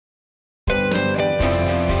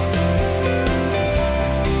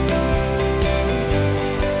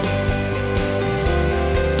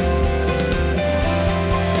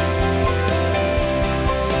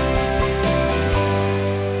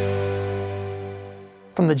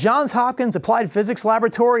From the Johns Hopkins Applied Physics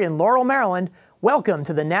Laboratory in Laurel, Maryland, welcome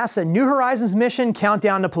to the NASA New Horizons mission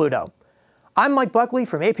Countdown to Pluto. I'm Mike Buckley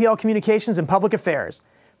from APL Communications and Public Affairs,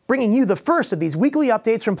 bringing you the first of these weekly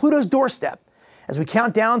updates from Pluto's doorstep as we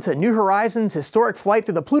count down to New Horizons' historic flight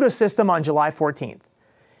through the Pluto system on July 14th.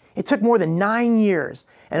 It took more than 9 years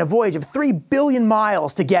and a voyage of 3 billion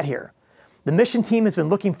miles to get here. The mission team has been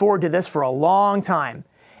looking forward to this for a long time,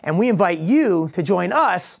 and we invite you to join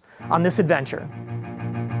us on this adventure.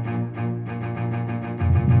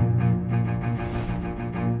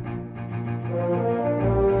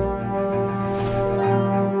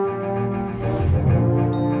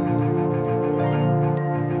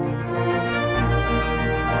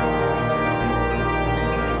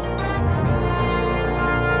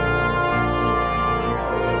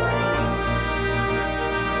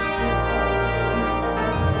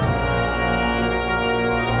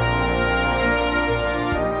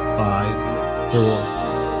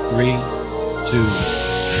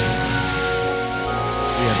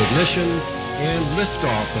 Ignition and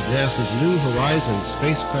liftoff of NASA's New Horizons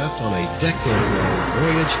spacecraft on a decade-long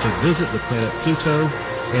voyage to visit the planet Pluto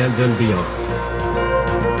and then beyond.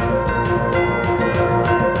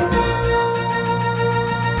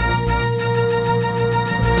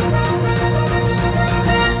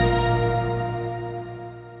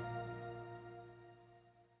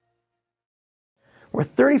 We're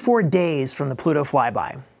 34 days from the Pluto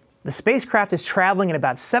flyby. The spacecraft is traveling at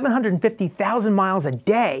about 750,000 miles a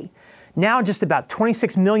day, now just about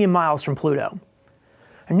 26 million miles from Pluto.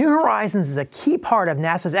 New Horizons is a key part of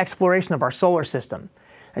NASA's exploration of our solar system.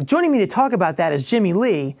 Now, joining me to talk about that is Jimmy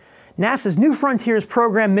Lee, NASA's New Frontiers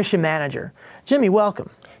Program Mission Manager. Jimmy,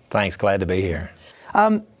 welcome. Thanks, glad to be here.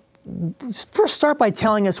 First, start by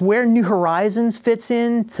telling us where New Horizons fits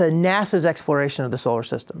into NASA's exploration of the solar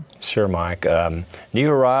system. Sure, Mike. New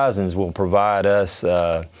Horizons will provide us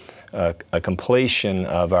a completion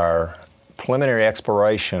of our preliminary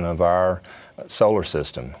exploration of our solar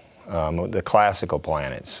system, the classical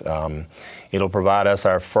planets. It'll provide us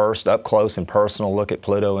our first up-close and personal look at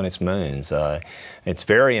Pluto and its moons. It's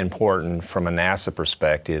very important from a NASA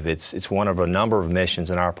perspective. It's one of a number of missions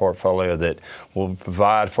in our portfolio that will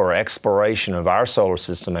provide for exploration of our solar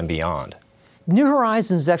system and beyond. New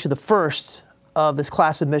Horizons is actually the first of this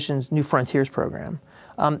class of missions, New Frontiers program.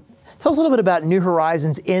 Tell us a little bit about New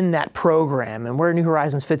Horizons in that program and where New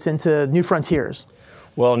Horizons fits into New Frontiers.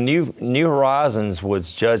 Well, New Horizons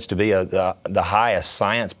was judged to be the highest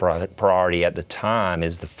science priority at the time,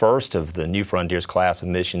 is the first of the New Frontiers class of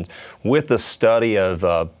missions with the study of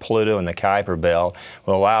Pluto and the Kuiper Belt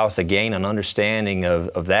will allow us to gain an understanding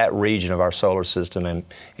of that region of our solar system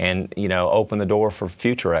and open the door for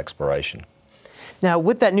future exploration. Now,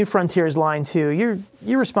 with that New Frontiers line too,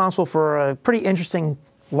 you're responsible for a pretty interesting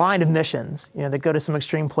line of missions, that go to some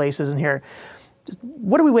extreme places in here.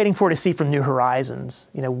 What are we waiting for to see from New Horizons,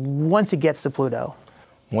 once it gets to Pluto?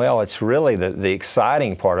 Well, it's really the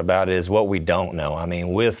exciting part about it is what we don't know. I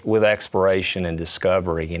mean, with exploration and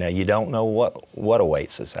discovery, you don't know what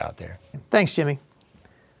awaits us out there. Thanks, Jimmy.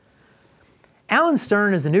 Alan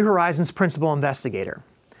Stern is the New Horizons principal investigator.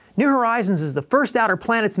 New Horizons is the first Outer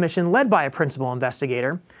Planets mission led by a principal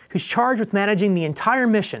investigator who's charged with managing the entire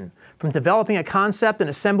mission, from developing a concept and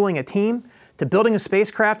assembling a team, to building a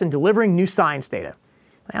spacecraft and delivering new science data.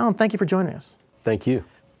 Alan, thank you for joining us. Thank you.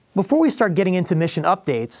 Before we start getting into mission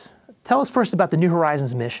updates, tell us first about the New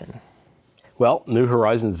Horizons mission. Well, New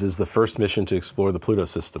Horizons is the first mission to explore the Pluto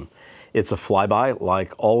system. It's a flyby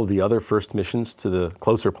like all of the other first missions to the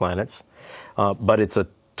closer planets, but it's a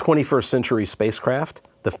 21st century spacecraft,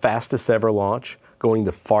 the fastest ever launch, going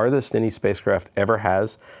the farthest any spacecraft ever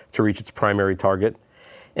has to reach its primary target,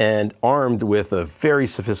 and armed with a very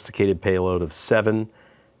sophisticated payload of 7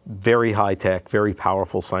 very high-tech, very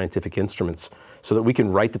powerful scientific instruments so that we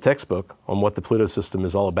can write the textbook on what the Pluto system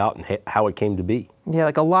is all about and how it came to be. Yeah,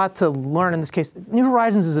 like a lot to learn in this case. New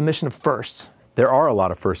Horizons is a mission of firsts. There are a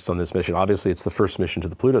lot of firsts on this mission. Obviously, it's the first mission to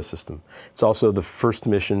the Pluto system. It's also the first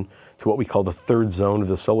mission to what we call the third zone of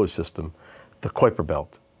the solar system, the Kuiper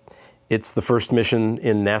Belt. It's the first mission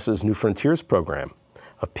in NASA's New Frontiers program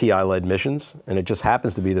of PI-led missions, and it just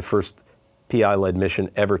happens to be the first PI-led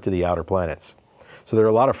mission ever to the outer planets. So there are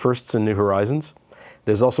a lot of firsts in New Horizons.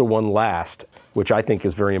 There's also one last, which I think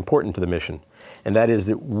is very important to the mission, and that is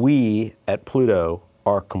that we at Pluto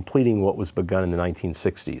are completing what was begun in the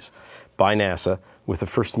 1960s by NASA with the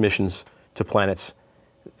first missions to planets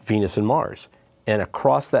Venus and Mars. And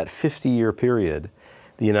across that 50-year period,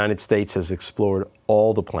 the United States has explored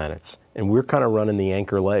all the planets, and we're kind of running the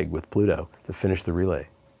anchor leg with Pluto to finish the relay.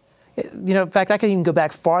 In fact, I could even go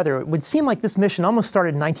back farther. It would seem like this mission almost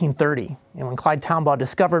started in 1930, when Clyde Tombaugh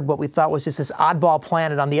discovered what we thought was just this oddball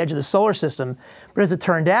planet on the edge of the solar system. But as it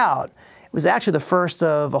turned out, it was actually the first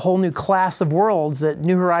of a whole new class of worlds that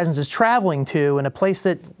New Horizons is traveling to, in a place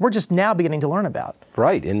that we're just now beginning to learn about.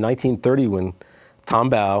 Right. In 1930, when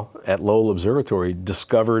Tombaugh at Lowell Observatory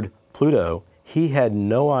discovered Pluto, he had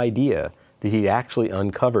no idea that he'd actually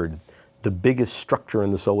uncovered the biggest structure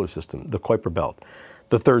in the solar system, the Kuiper Belt,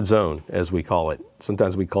 the third zone, as we call it.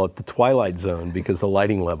 Sometimes we call it the twilight zone because the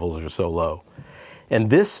lighting levels are so low. And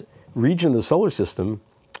this region of the solar system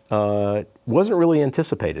wasn't really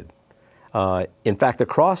anticipated. In fact,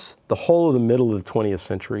 across the whole of the middle of the 20th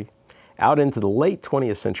century, out into the late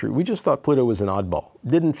 20th century, we just thought Pluto was an oddball.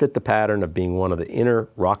 Didn't fit the pattern of being one of the inner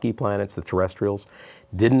rocky planets, the terrestrials.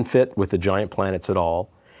 Didn't fit with the giant planets at all.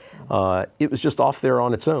 It was just off there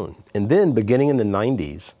on its own. And then, beginning in the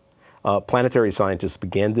 90s, planetary scientists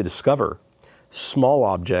began to discover small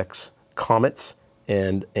objects, comets,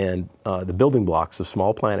 and the building blocks of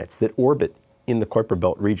small planets that orbit in the Kuiper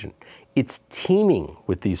Belt region. It's teeming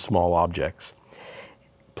with these small objects.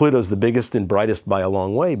 Pluto's the biggest and brightest by a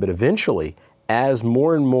long way, but eventually, as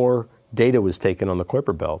more and more data was taken on the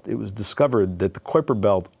Kuiper Belt, it was discovered that the Kuiper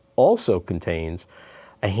Belt also contains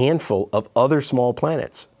a handful of other small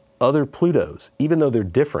planets, other Plutos, even though they're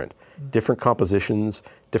different compositions,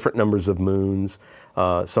 different numbers of moons.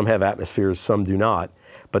 Some have atmospheres, some do not.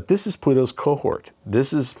 But this is Pluto's cohort.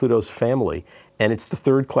 This is Pluto's family, and it's the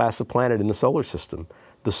third class of planet in the solar system,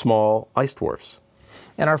 the small ice dwarfs.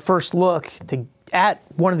 And our first look at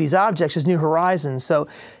one of these objects is New Horizons. So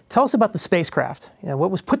tell us about the spacecraft.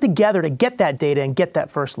 What was put together to get that data and get that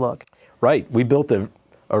first look? Right. We built a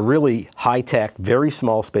really high-tech, very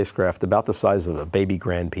small spacecraft about the size of a baby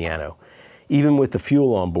grand piano. Even with the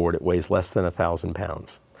fuel on board, it weighs less than 1,000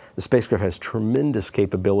 pounds. The spacecraft has tremendous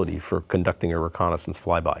capability for conducting a reconnaissance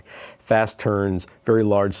flyby. Fast turns, very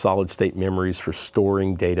large solid-state memories for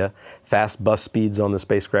storing data, fast bus speeds on the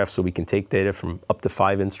spacecraft so we can take data from up to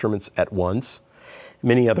 5 instruments at once,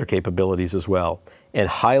 many other capabilities as well, and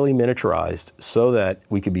highly miniaturized so that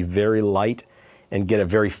we could be very light and get a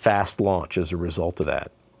very fast launch as a result of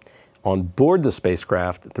that. On board the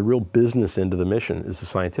spacecraft, the real business end of the mission is the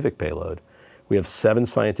scientific payload. We have 7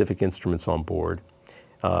 scientific instruments on board.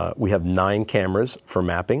 We have 9 cameras for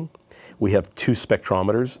mapping. We have 2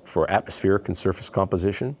 spectrometers for atmospheric and surface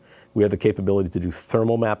composition. We have the capability to do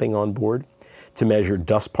thermal mapping on board, to measure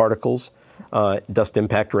dust particles, dust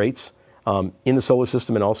impact rates in the solar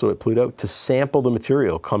system and also at Pluto, to sample the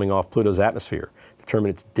material coming off Pluto's atmosphere, determine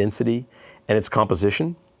its density and its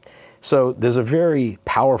composition. So there's a very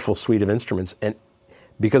powerful suite of instruments, and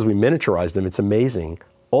because we miniaturized them, it's amazing.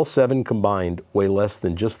 All 7 combined weigh less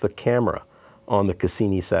than just the camera on the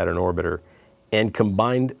Cassini-Saturn orbiter. And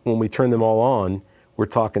combined, when we turn them all on, we're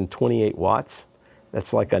talking 28 watts.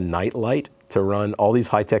 That's like a night light to run all these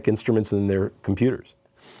high-tech instruments in their computers.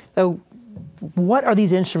 So what are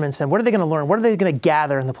these instruments and what are they going to learn? What are they going to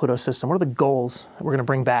gather in the Pluto system? What are the goals that we're going to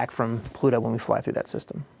bring back from Pluto when we fly through that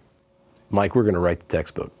system? Mike, we're going to write the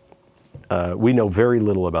textbook. We know very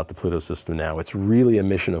little about the Pluto system now. It's really a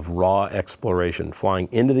mission of raw exploration, flying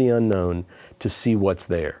into the unknown to see what's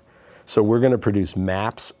there. So we're going to produce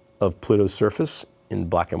maps of Pluto's surface in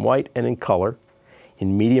black and white and in color,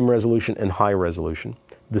 in medium resolution and high resolution.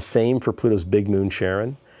 The same for Pluto's big moon,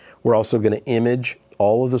 Charon. We're also going to image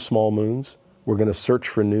all of the small moons. We're going to search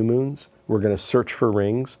for new moons. We're going to search for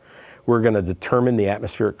rings. We're going to determine the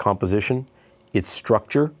atmospheric composition, its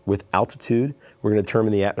structure with altitude. We're going to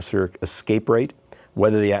determine the atmospheric escape rate,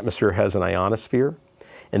 whether the atmosphere has an ionosphere.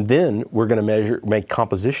 And then we're going to make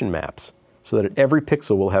composition maps so that at every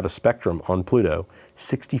pixel we'll have a spectrum on Pluto,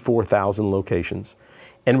 64,000 locations.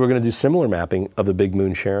 And we're going to do similar mapping of the big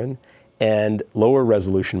moon Charon and lower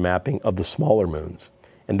resolution mapping of the smaller moons.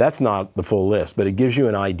 And that's not the full list, but it gives you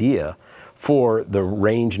an idea for the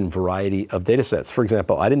range and variety of data sets. For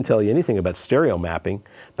example, I didn't tell you anything about stereo mapping,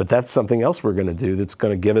 but that's something else we're going to do that's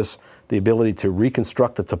going to give us the ability to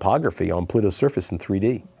reconstruct the topography on Pluto's surface in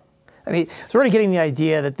 3D. I mean, so we're already getting the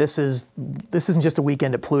idea that this isn't just a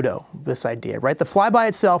weekend at Pluto, this idea, right? The flyby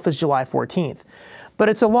itself is July 14th, but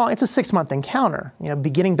it's a 6-month encounter,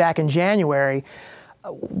 beginning back in January.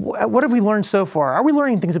 What have we learned so far? Are we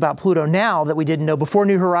learning things about Pluto now that we didn't know before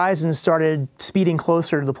New Horizons started speeding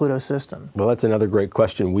closer to the Pluto system? Well, that's another great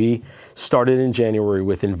question. We started in January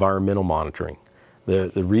with environmental monitoring,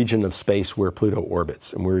 the region of space where Pluto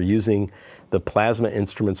orbits. And we're using the plasma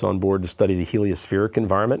instruments on board to study the heliospheric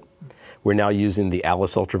environment. We're now using the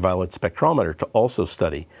ALICE ultraviolet spectrometer to also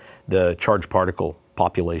study the charged particle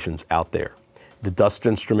populations out there. The dust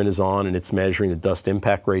instrument is on, and it's measuring the dust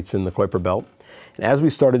impact rates in the Kuiper Belt. And as we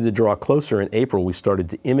started to draw closer in April, we started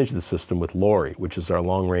to image the system with LORRI, which is our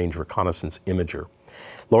long-range reconnaissance imager.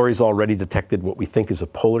 LORRI's already detected what we think is a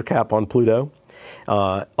polar cap on Pluto.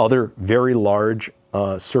 Other very large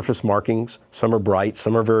surface markings, some are bright,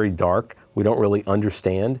 some are very dark. We don't really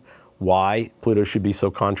understand why Pluto should be so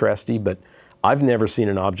contrasty, but I've never seen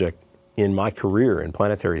an object in my career in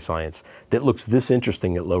planetary science that looks this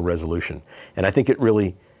interesting at low resolution. And I think it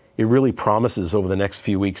really promises over the next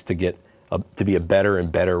few weeks to get to be a better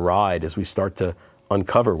and better ride as we start to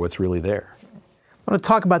uncover what's really there. I want to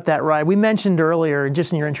talk about that ride. We mentioned earlier,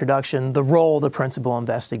 just in your introduction, the role of the principal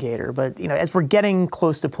investigator. But as we're getting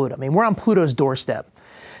close to Pluto, I mean, we're on Pluto's doorstep.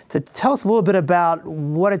 To tell us a little bit about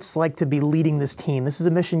what it's like to be leading this team. This is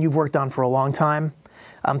a mission you've worked on for a long time.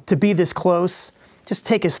 To be this close, just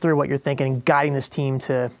take us through what you're thinking and guiding this team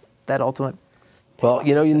to that ultimate. Well,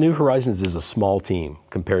 New Horizons is a small team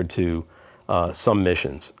compared to some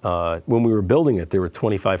missions. When we were building it, there were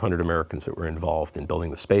 2,500 Americans that were involved in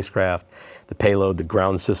building the spacecraft, the payload, the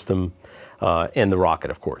ground system, and the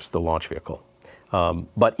rocket, of course, the launch vehicle.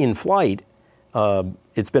 But in flight,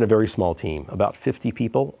 it's been a very small team, about 50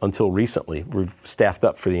 people until recently. We've staffed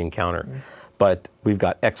up for the encounter. Mm-hmm. But we've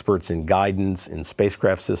got experts in guidance, in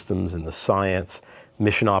spacecraft systems, in the science,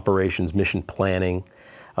 mission operations, mission planning,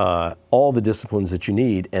 all the disciplines that you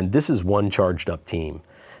need. And this is one charged up team.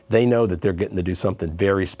 They know that they're getting to do something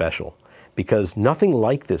very special because nothing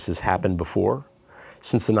like this has happened before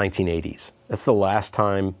since the 1980s. That's the last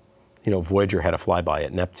time, Voyager had a flyby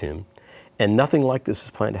at Neptune. And nothing like this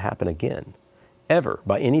is planned to happen again, ever,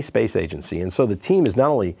 by any space agency. And so the team is not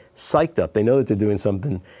only psyched up, they know that they're doing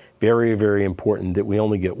something very, very important that we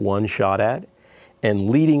only get one shot at.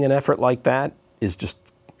 And leading an effort like that is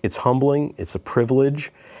it's humbling, it's a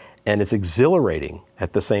privilege, and it's exhilarating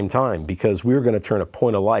at the same time because we're going to turn a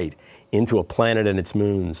point of light into a planet and its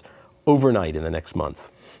moons overnight in the next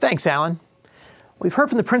month. Thanks, Alan. We've heard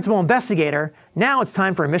from the principal investigator. Now it's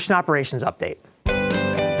time for a mission operations update.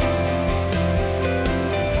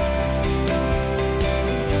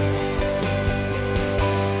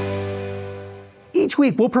 Each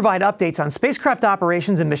week, we'll provide updates on spacecraft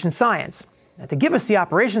operations and mission science. Now, to give us the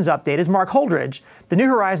operations update is Mark Holdridge, the New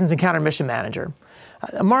Horizons Encounter Mission Manager.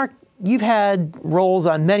 Mark, you've had roles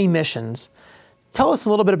on many missions. Tell us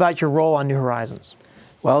a little bit about your role on New Horizons.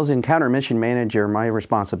 Well, as Encounter Mission Manager, my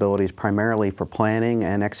responsibility is primarily for planning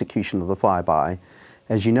and execution of the flyby.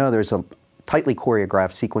 As you know, there's a tightly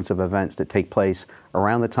choreographed sequence of events that take place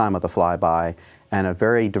around the time of the flyby, and a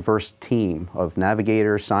very diverse team of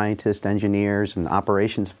navigators, scientists, engineers, and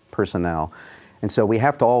operations personnel. And so we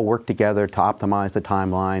have to all work together to optimize the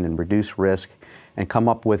timeline and reduce risk and come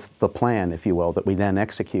up with the plan, if you will, that we then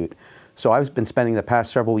execute. So I've been spending the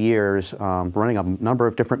past several years running a number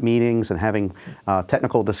of different meetings and having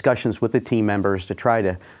technical discussions with the team members to try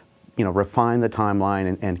to refine the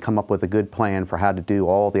timeline and come up with a good plan for how to do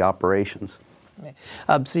all the operations.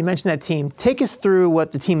 So you mentioned that team. Take us through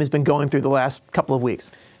what the team has been going through the last couple of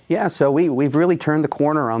weeks. Yeah, so we've really turned the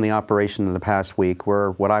corner on the operation in the past week.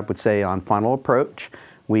 We're what I would say on final approach.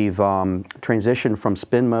 We've transitioned from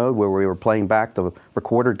spin mode, where we were playing back the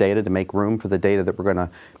recorder data to make room for the data that we're going to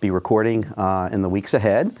be recording in the weeks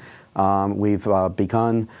ahead. We've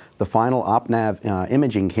begun the final OpNav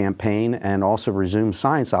imaging campaign and also resumed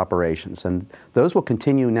science operations. And those will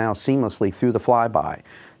continue now seamlessly through the flyby.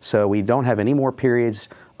 So we don't have any more periods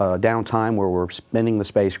downtime where we're spinning the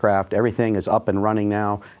spacecraft. Everything is up and running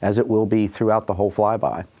now, as it will be throughout the whole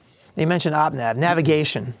flyby. You mentioned OpNav,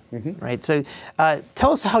 navigation, right? So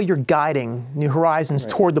tell us how you're guiding New Horizons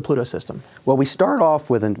toward the Pluto system. Well, we start off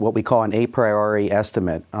with what we call an a priori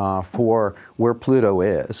estimate for where Pluto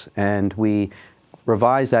is, and we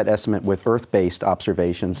revise that estimate with Earth-based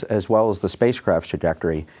observations as well as the spacecraft's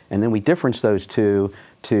trajectory, and then we difference those two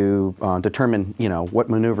to determine, what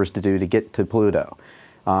maneuvers to do to get to Pluto.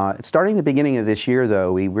 Starting the beginning of this year,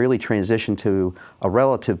 though, we really transitioned to a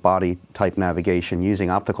relative body type navigation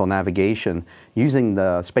using optical navigation, using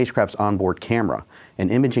the spacecraft's onboard camera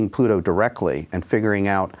and imaging Pluto directly and figuring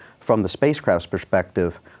out from the spacecraft's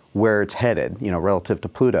perspective where it's headed, relative to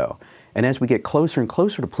Pluto. And as we get closer and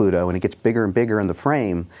closer to Pluto and it gets bigger and bigger in the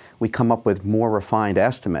frame, we come up with more refined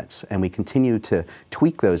estimates, and we continue to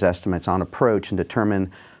tweak those estimates on approach and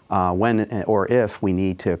determine when or if we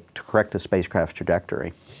need to correct the spacecraft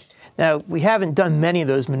trajectory. Now, we haven't done many of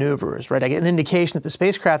those maneuvers, right? I get an indication that the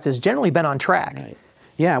spacecraft has generally been on track. Right.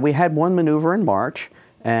 Yeah, we had one maneuver in March,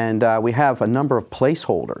 and we have a number of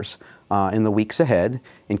placeholders in the weeks ahead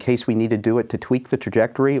in case we need to do it to tweak the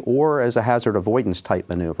trajectory or as a hazard avoidance type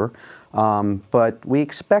maneuver. But we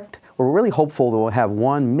expect, we're really hopeful that we'll have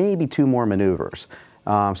one, maybe two more maneuvers.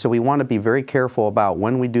 So we want to be very careful about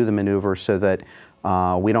when we do the maneuver so that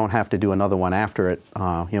we don't have to do another one after it.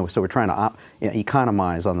 So we're trying to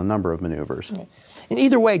economize on the number of maneuvers. Okay. And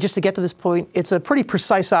either way, just to get to this point, it's a pretty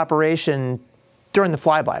precise operation during the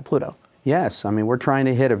flyby of Pluto. Yes, I mean, we're trying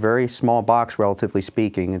to hit a very small box, relatively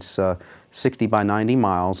speaking. It's 60 by 90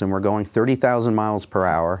 miles, and we're going 30,000 miles per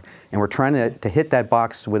hour, and we're trying to hit that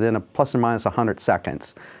box within a plus or minus 100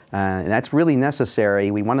 seconds. And that's really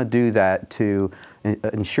necessary. We want to do that to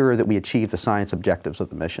ensure that we achieve the science objectives of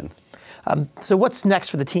the mission. So what's next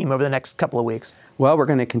for the team over the next couple of weeks? Well, we're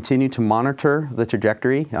going to continue to monitor the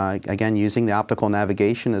trajectory, again, using the optical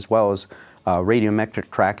navigation as well as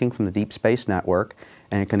radiometric tracking from the Deep Space Network,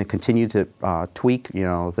 and going to continue to tweak,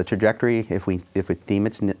 the trajectory if we deem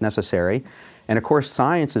it's necessary. And of course,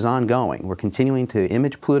 science is ongoing. We're continuing to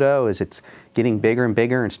image Pluto as it's getting bigger and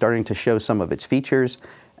bigger and starting to show some of its features,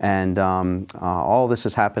 and all this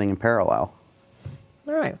is happening in parallel.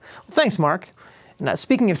 All right. Well, thanks, Mark. Now,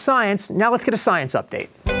 speaking of science, now let's get a science update.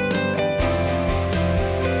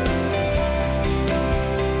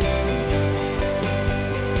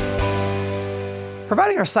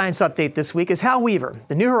 Providing our science update this week is Hal Weaver,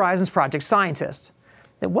 the New Horizons project scientist.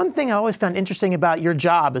 Now, one thing I always found interesting about your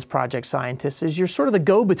job as project scientist is you're sort of the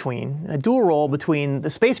go-between, a dual role between the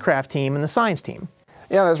spacecraft team and the science team.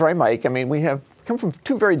 Yeah, that's right, Mike. I mean, we have come from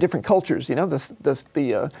two very different cultures.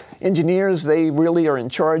 The engineers, they really are in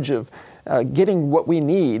charge of getting what we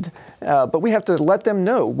need, but we have to let them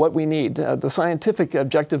know what we need. The scientific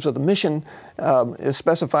objectives of the mission is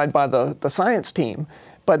specified by the science team,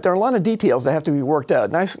 but there are a lot of details that have to be worked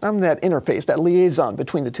out. And I'm that interface, that liaison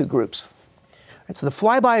between the two groups. All right, so the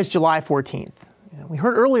flyby is July 14th. We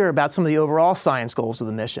heard earlier about some of the overall science goals of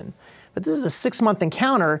the mission. But this is a 6-month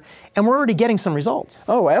encounter, and we're already getting some results.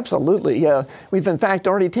 Oh, absolutely. Yeah. We've, in fact,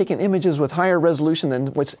 already taken images with higher resolution than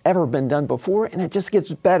what's ever been done before, and it just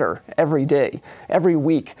gets better every day, every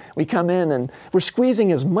week. We come in, and we're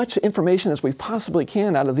squeezing as much information as we possibly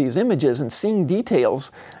can out of these images and seeing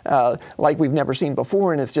details like we've never seen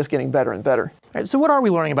before, and it's just getting better and better. All right, so what are we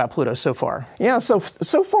learning about Pluto so far? Yeah, so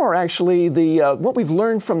far, actually, what we've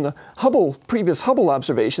learned from the previous Hubble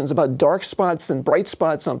observations about dark spots and bright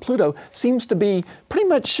spots on Pluto seems to be pretty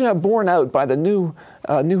much borne out by the New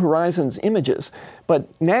Horizons images. But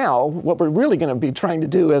now, what we're really going to be trying to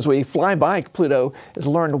do as we fly by Pluto is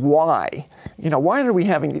learn why. Why are we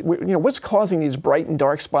having, what's causing these bright and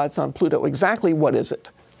dark spots on Pluto? Exactly what is it?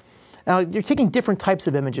 Now, you're taking different types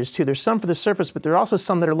of images, too. There's some for the surface, but there are also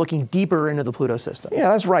some that are looking deeper into the Pluto system. Yeah,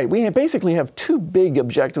 that's right. We basically have two big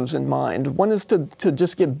objectives in mind. One is to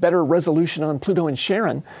just get better resolution on Pluto and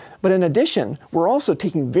Charon. But in addition, we're also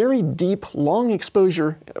taking very deep, long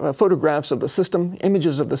exposure photographs of the system,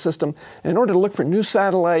 images of the system, in order to look for new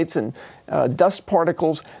satellites and dust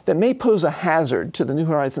particles that may pose a hazard to the New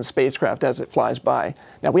Horizons spacecraft as it flies by.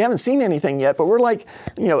 Now, we haven't seen anything yet, but we're like,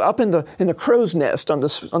 up in the crow's nest on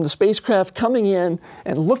the spacecraft, coming in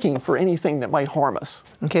and looking for anything that might harm us.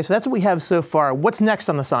 Okay, so that's what we have so far. What's next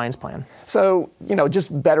on the science plan? So,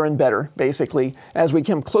 just better and better, basically, as we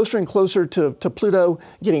come closer and closer to Pluto,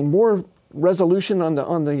 getting more resolution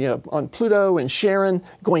on Pluto and Charon,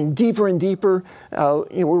 going deeper and deeper.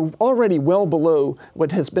 We're already well below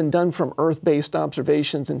what has been done from Earth-based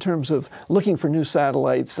observations in terms of looking for new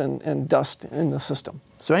satellites and dust in the system.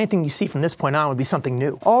 So anything you see from this point on would be something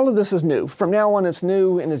new? All of this is new. From now on, it's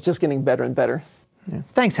new, and it's just getting better and better. Yeah.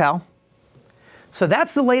 Thanks, Hal. So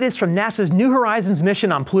that's the latest from NASA's New Horizons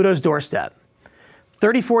mission on Pluto's doorstep.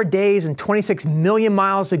 34 days and 26 million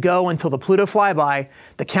miles to go until the Pluto flyby.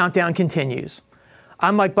 The countdown continues.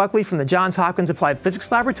 I'm Mike Buckley from the Johns Hopkins Applied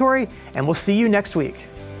Physics Laboratory, and we'll see you next week.